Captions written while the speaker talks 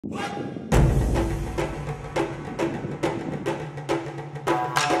Well,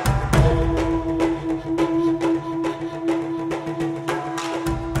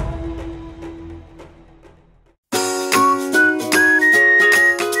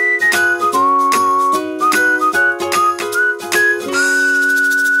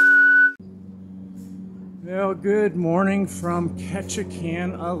 good morning from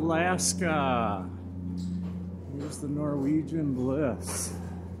Ketchikan, Alaska. Here's the Norwegian Bliss.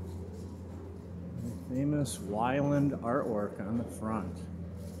 The famous Wyland artwork on the front.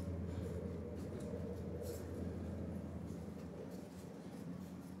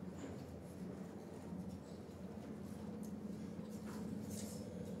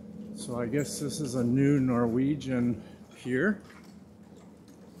 So I guess this is a new Norwegian pier.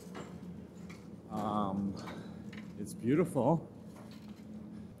 It's beautiful.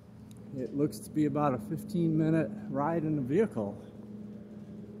 It looks to be about a 15-minute ride in a vehicle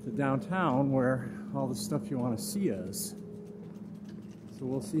to downtown where all the stuff you want to see is. So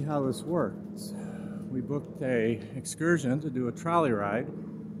we'll see how this works. We booked an excursion to do a trolley ride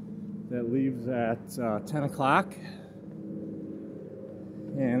that leaves at 10 o'clock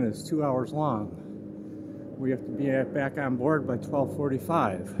and is 2 hours long. We have to be back on board by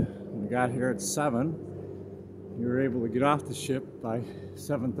 12:45. We got here at 7. We were able to get off the ship by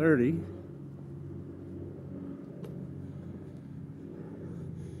 7:30.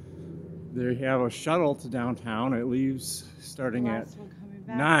 They have a shuttle to downtown. It leaves starting at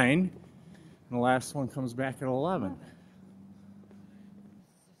 9, and the last one comes back at 11.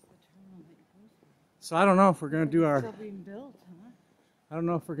 So I don't know if we're going to do our. Still being built, huh? I don't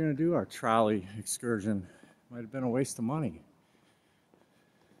know if we're going to do our trolley excursion. Might have been a waste of money.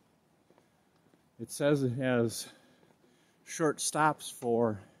 It says it has short stops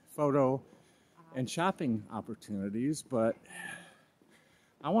for photo and shopping opportunities, but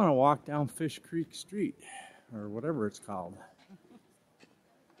I want to walk down Fish Creek Street, or whatever it's called.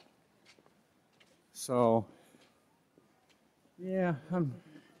 So, yeah, I'm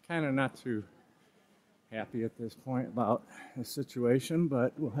kind of not too happy at this point about the situation,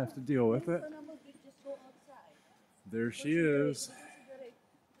 but we'll have to deal with it. There she is.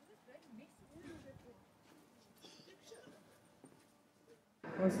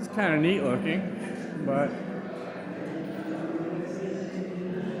 Well, this is kind of neat looking, but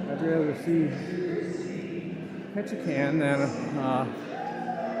I'd rather see Ketchikan than a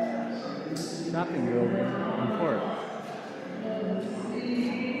shopping building in port.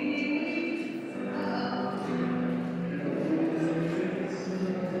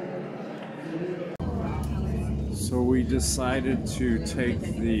 So we decided to take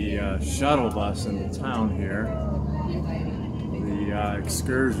the shuttle bus into town here. The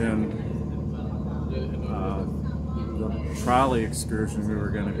excursion, the trolley excursion we were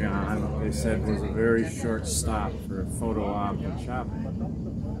going to be on, they said was a very short stop for a photo op and shopping.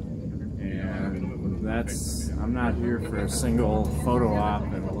 And I'm not here for a single photo op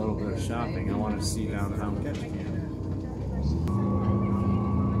and a little bit of shopping. I want to see downtown Ketchikan.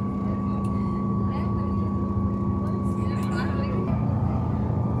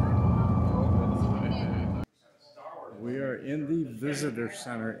 We are in the visitor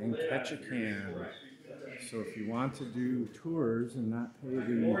center in Ketchikan. So if you want to do tours and not pay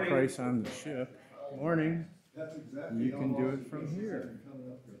the price on the ship, morning, you can do it from here.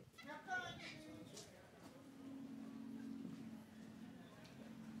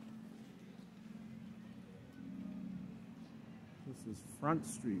 This is Front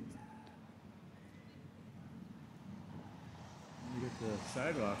Street. You get the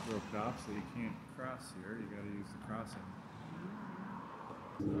sidewalk roped off so you can't cross here. You got to use the crossing.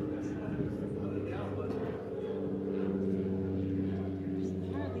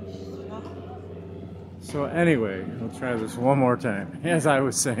 So anyway, we'll try this one more time. As I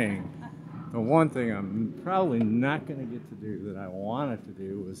was saying, the one thing I'm probably not going to get to do that I wanted to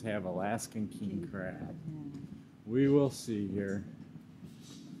do was have Alaskan king crab. We will see here.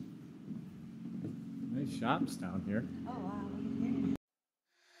 Nice shops down here. Oh, wow.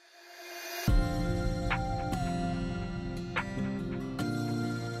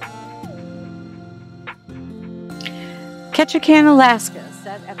 Ketchikan, Alaska,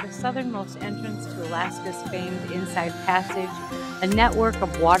 set at the southernmost entrance to Alaska's famed Inside Passage, a network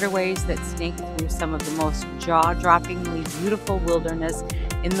of waterways that snake through some of the most jaw-droppingly beautiful wilderness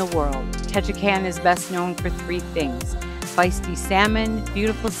in the world. Ketchikan is best known for three things: feisty salmon,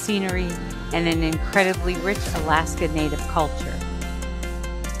 beautiful scenery, and an incredibly rich Alaska native culture.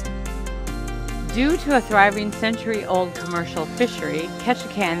 Due to a thriving century-old commercial fishery,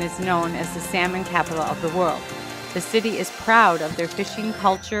 Ketchikan is known as the salmon capital of the world. The city is proud of their fishing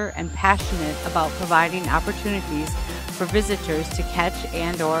culture and passionate about providing opportunities for visitors to catch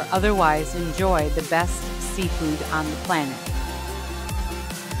and/or otherwise enjoy the best seafood on the planet.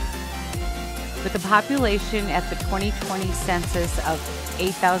 With a population at the 2020 census of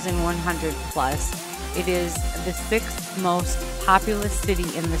 8,100 plus, it is the 6th most populous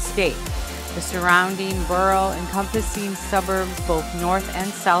city in the state. The surrounding borough encompassing suburbs both north and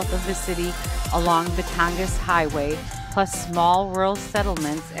south of the city along the Tongass Highway, plus small rural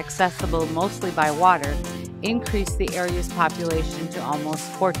settlements accessible mostly by water, increased the area's population to almost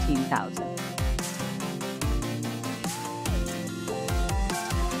 14,000.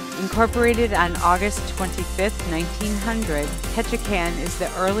 Incorporated on August 25, 1900, Ketchikan is the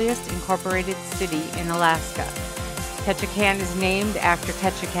earliest incorporated city in Alaska. Ketchikan is named after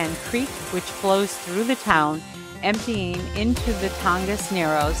Ketchikan Creek, which flows through the town, emptying into the Tongass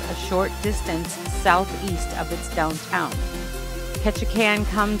Narrows a short distance southeast of its downtown. Ketchikan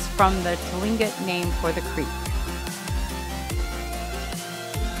comes from the Tlingit name for the creek.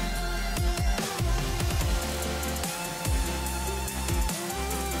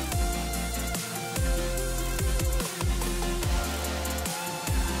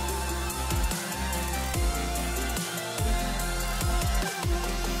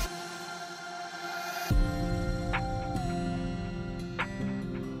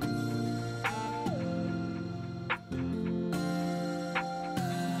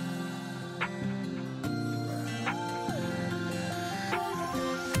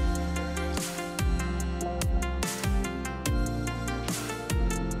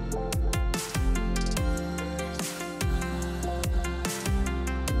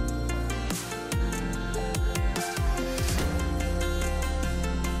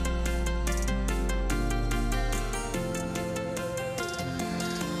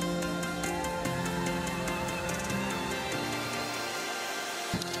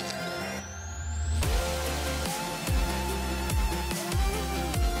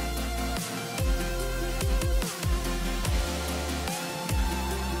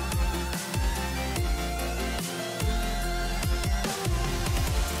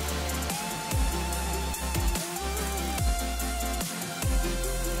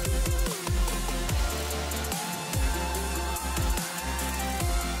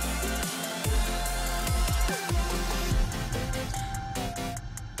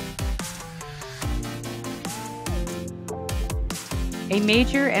 A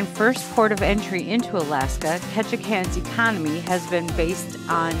major and first port of entry into Alaska, Ketchikan's economy has been based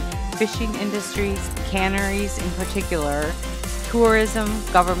on fishing industries, canneries in particular, tourism,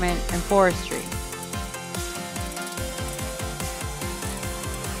 government, and forestry.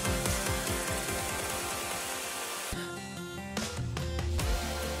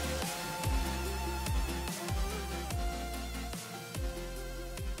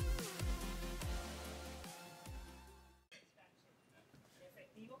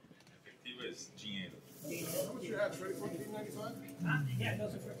 How much your hats? Ready? $14.95? Yeah,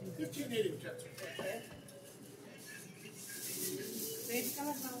 those are 15.80 with jets.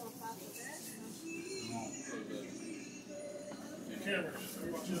 Cameras.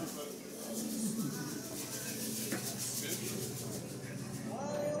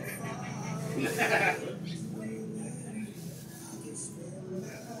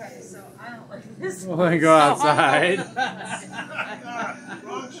 Okay, so I don't like this. Well, then go outside.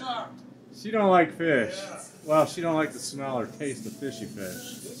 Wrong shot. She don't like fish. Well, she don't like the smell or taste of fishy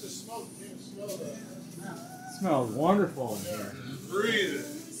fish. This is smoke. You can smell that. It smells wonderful in here. Breathe it.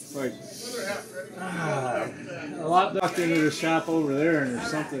 It's like Another half ready. a lot ducked into the shop over there, and there's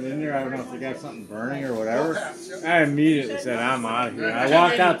something in there. I don't know if they got something burning or whatever. I immediately said, "I'm out of here." I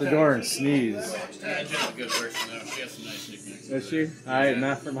walked out the door and sneezed. Angela's a good person though. She has some nice nicknames. Is she?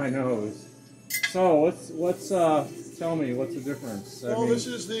 Not for my nose. So tell me, what's the difference? Well, this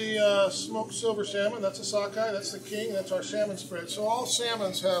is the smoked silver salmon. That's a sockeye. That's the king. That's our salmon spread. So all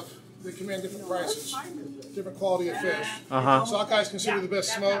salmons they command different prices, different quality of fish. Sockeye is considered the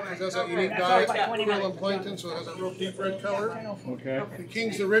best smoke. It has that unique diet, krill and plankton, so it has that real deep red color. Okay. The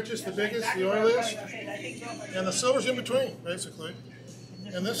king's the richest, the biggest, the oiliest, and the silver's in between, basically.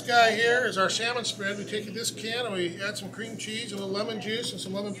 And this guy here is our salmon spread. We take this can and we add some cream cheese, a little lemon juice, and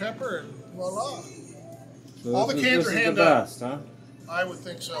some lemon pepper, and voila. So All the cans are hand the up. best, huh? I would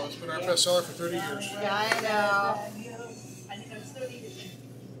think so. It's been our best seller for 30 years. Yeah, I know.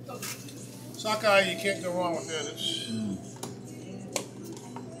 Sockeye, you can't go wrong with it.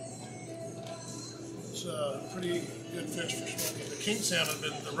 It's a pretty good fish for smoking. The king salmon,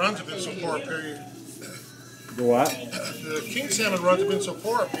 the runs have been so poor up here. The what? The king salmon runs have been so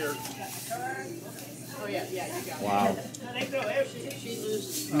poor up here. yeah, you got it. Wow. They go everything. She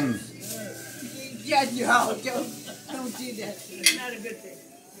loses first. Yeah, no, don't do that. It's not a good thing.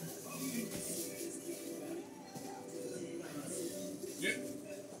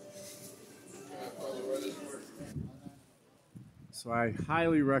 So I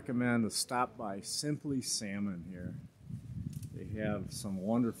highly recommend a stop by Simply Salmon here. They have some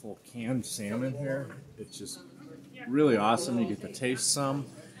wonderful canned salmon here. It's just really awesome. You get to taste some.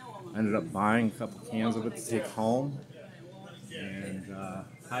 I ended up buying a couple cans of it to take home. And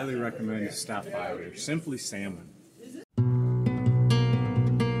highly recommend you stop by here. Simply Salmon.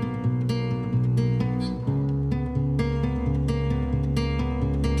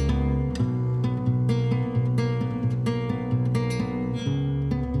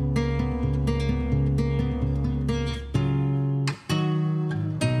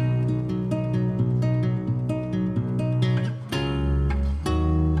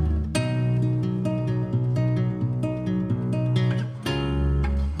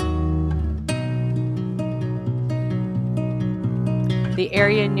 The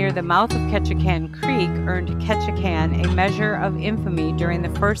area near the mouth of Ketchikan Creek earned Ketchikan a measure of infamy during the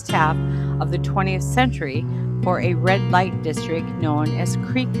first half of the 20th century for a red light district known as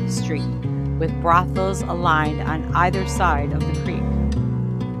Creek Street, with brothels aligned on either side of the creek.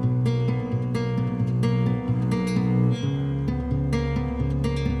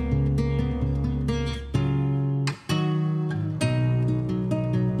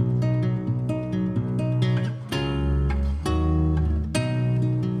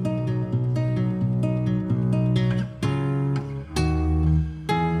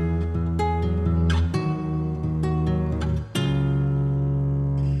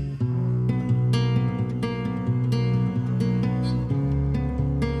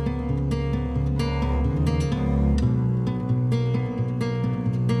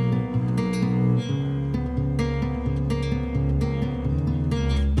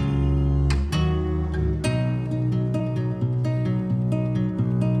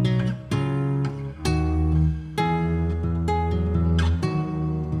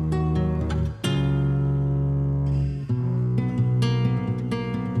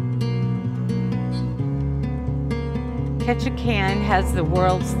 Ketchikan has the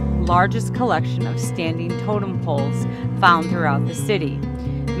world's largest collection of standing totem poles found throughout the city.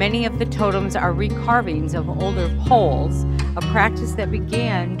 Many of the totems are recarvings of older poles, a practice that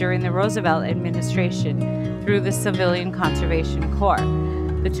began during the Roosevelt administration through the Civilian Conservation Corps.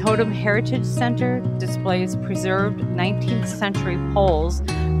 The Totem Heritage Center displays preserved 19th century poles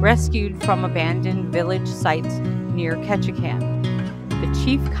rescued from abandoned village sites near Ketchikan. The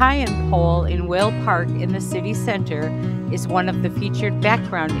Chief Cayenne pole in Whale Park in the city center is one of the featured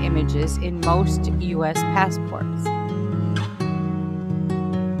background images in most U.S. passports.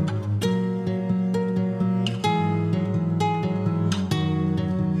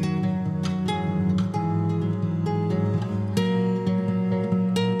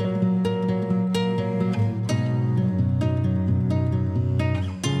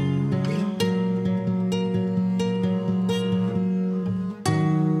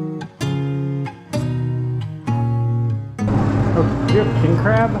 Do you have king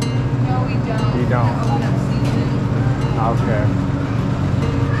crab? No, we don't. You don't? Open up season. Okay.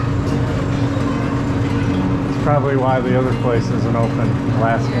 It's probably why the other place isn't open.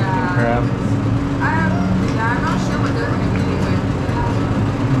 Alaskan king crab. I'm not sure what they're going to be doing.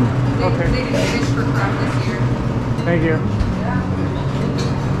 Okay. They didn't fish for crab this year. Thank you.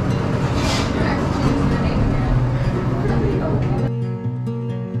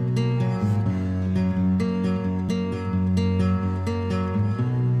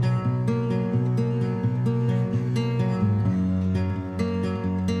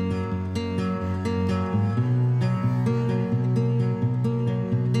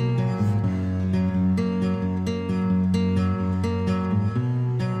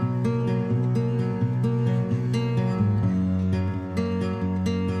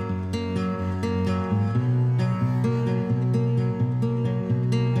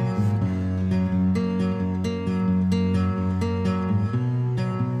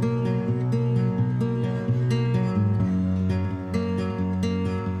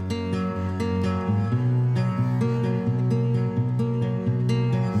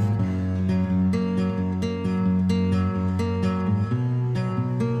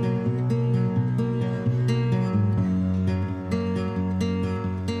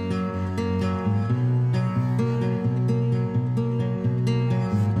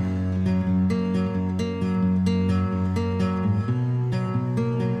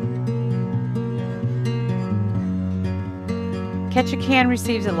 Ketchikan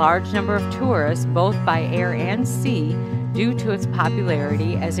receives a large number of tourists both by air and sea due to its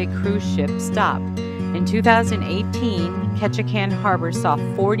popularity as a cruise ship stop. In 2018, Ketchikan Harbor saw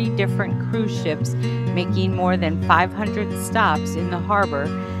 40 different cruise ships making more than 500 stops in the harbor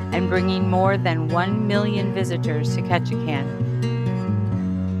and bringing more than 1 million visitors to Ketchikan.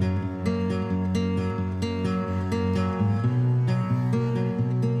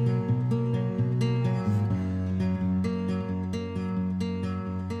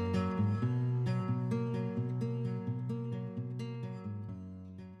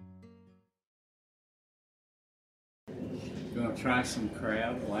 Gonna try some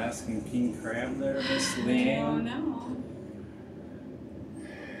crab, Alaskan king crab there, Miss Leanne. Oh no.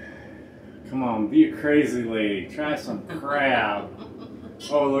 Come on, be a crazy lady. Try some crab.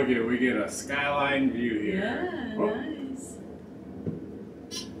 Oh, look at it. We get a skyline view here. Yeah, Whoop. nice.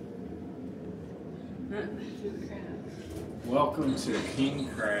 Welcome to King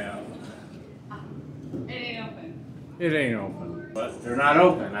Crab. It ain't open. It ain't open, but they're not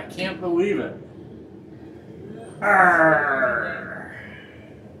open. I can't believe it. Arrgh.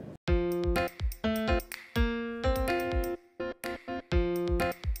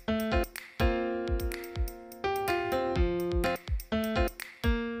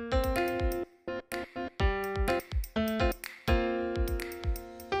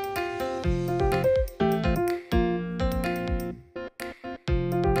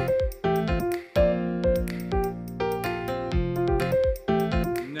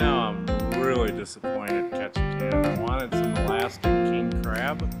 Disappointed Ketchikan. I wanted some Alaskan king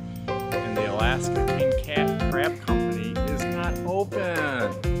crab, and the Alaska King Crab Company is not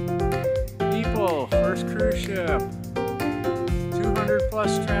open. People, first cruise ship, 200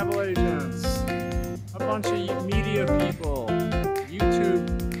 plus travel agents, a bunch of media people, YouTube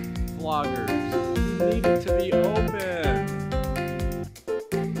vloggers. You need it to be open.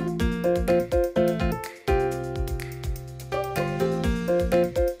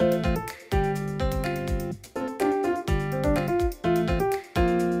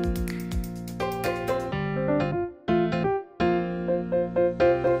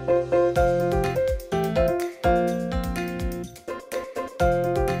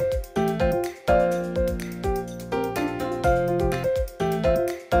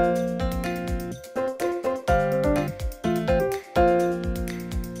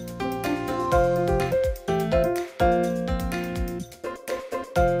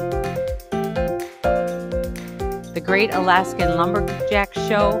 The Great Alaskan Lumberjack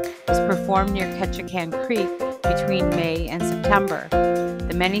Show is performed near Ketchikan Creek between May and September.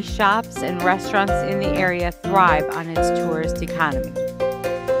 The many shops and restaurants in the area thrive on its tourist economy.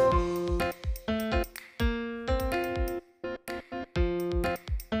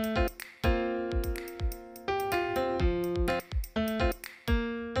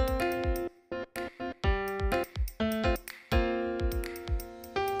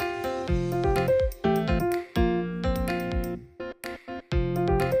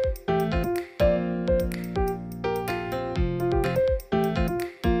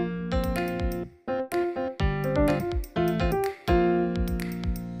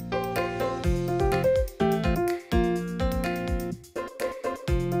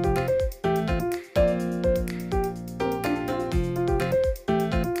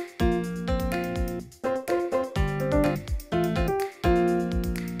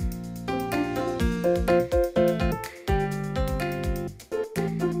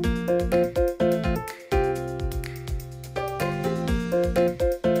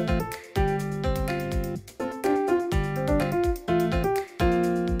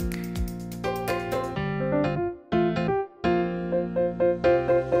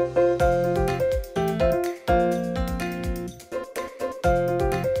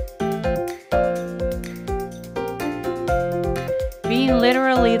 Being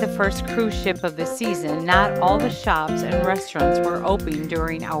literally the first cruise ship of the season, not all the shops and restaurants were open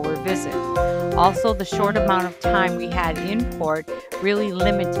during our visit. Also, the short amount of time we had in port really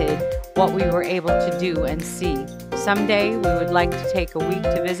limited what we were able to do and see. Someday, we would like to take a week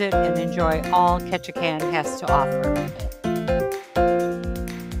to visit and enjoy all Ketchikan has to offer.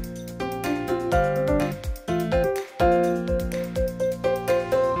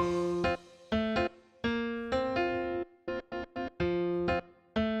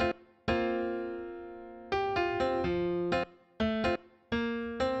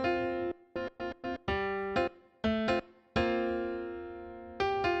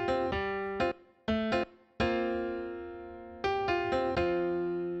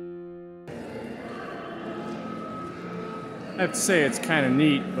 I have to say it's kind of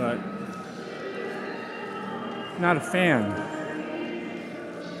neat, but not a fan.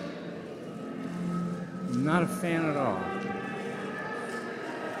 Not a fan at all.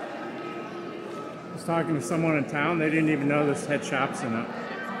 I was talking to someone in town, they didn't even know this had shops in it.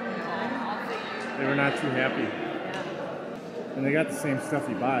 They were not too happy. And they got the same stuff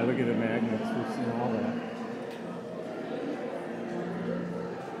you buy. Look at the magnets, we've seen all that.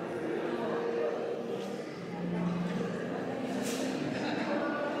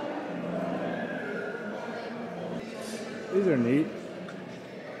 These are neat.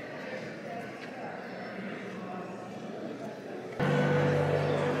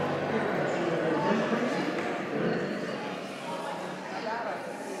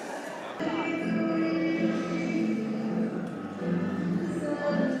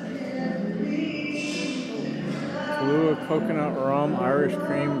 Blue coconut rum, Irish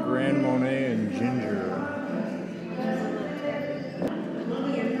cream, Grand Monet, and ginger.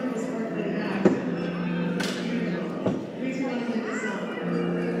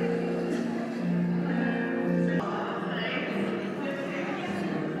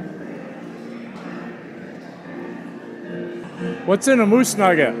 What's in a moose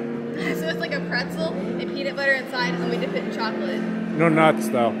nugget? So it's like a pretzel and peanut butter inside, and then we dip it in chocolate. No nuts,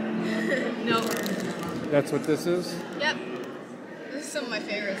 though. No. That's what this is? Yep. This is some of my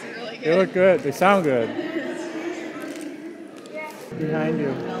favorites. They're really good. They look good. They sound good. Behind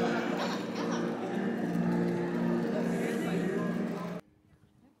you.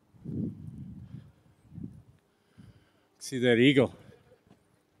 See that eagle?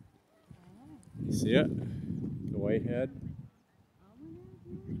 You see it? The white head?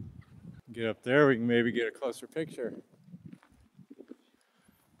 Get up there, we can maybe get a closer picture.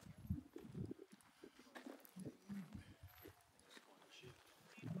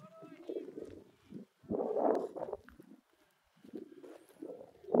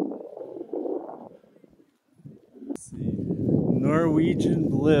 Let's see. Norwegian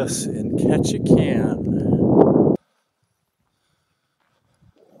Bliss in Ketchikan.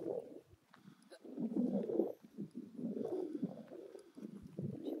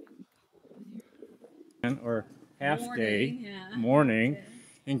 Or half day morning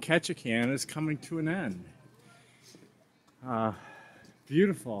in Ketchikan is coming to an end.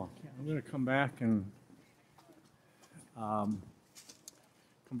 Beautiful. I'm going to come back and come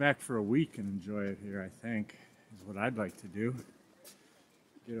back for a week and enjoy it here, I think, is what I'd like to do.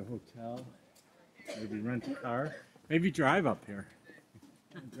 Get a hotel, maybe rent a car, maybe drive up here.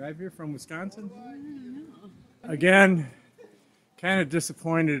 Drive here from Wisconsin? Again, kind of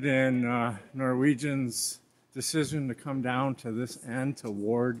disappointed in Norwegian's decision to come down to this end to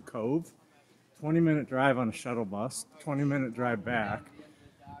Ward Cove. 20-minute drive on a shuttle bus, 20-minute drive back.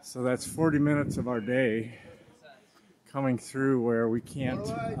 So that's 40 minutes of our day coming through where we can't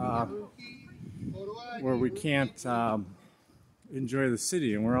enjoy the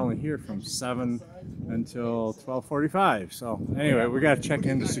city, and we're only here from 7 until 12:45. So anyway, we got to check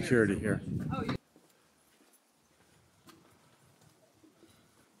into security here.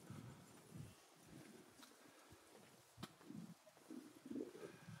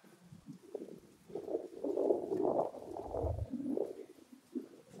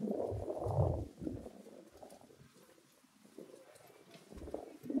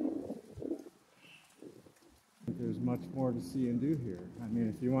 There's much more to see and do here. I mean,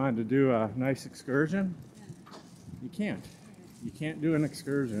 if you wanted to do a nice excursion, you can't. You can't do an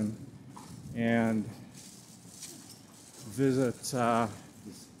excursion and visit the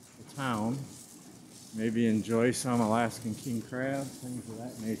town, maybe enjoy some Alaskan king crab, things of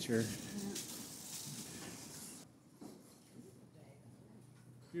that nature.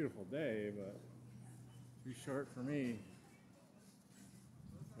 Beautiful day, but too short for me.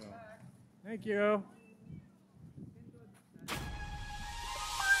 So, thank you.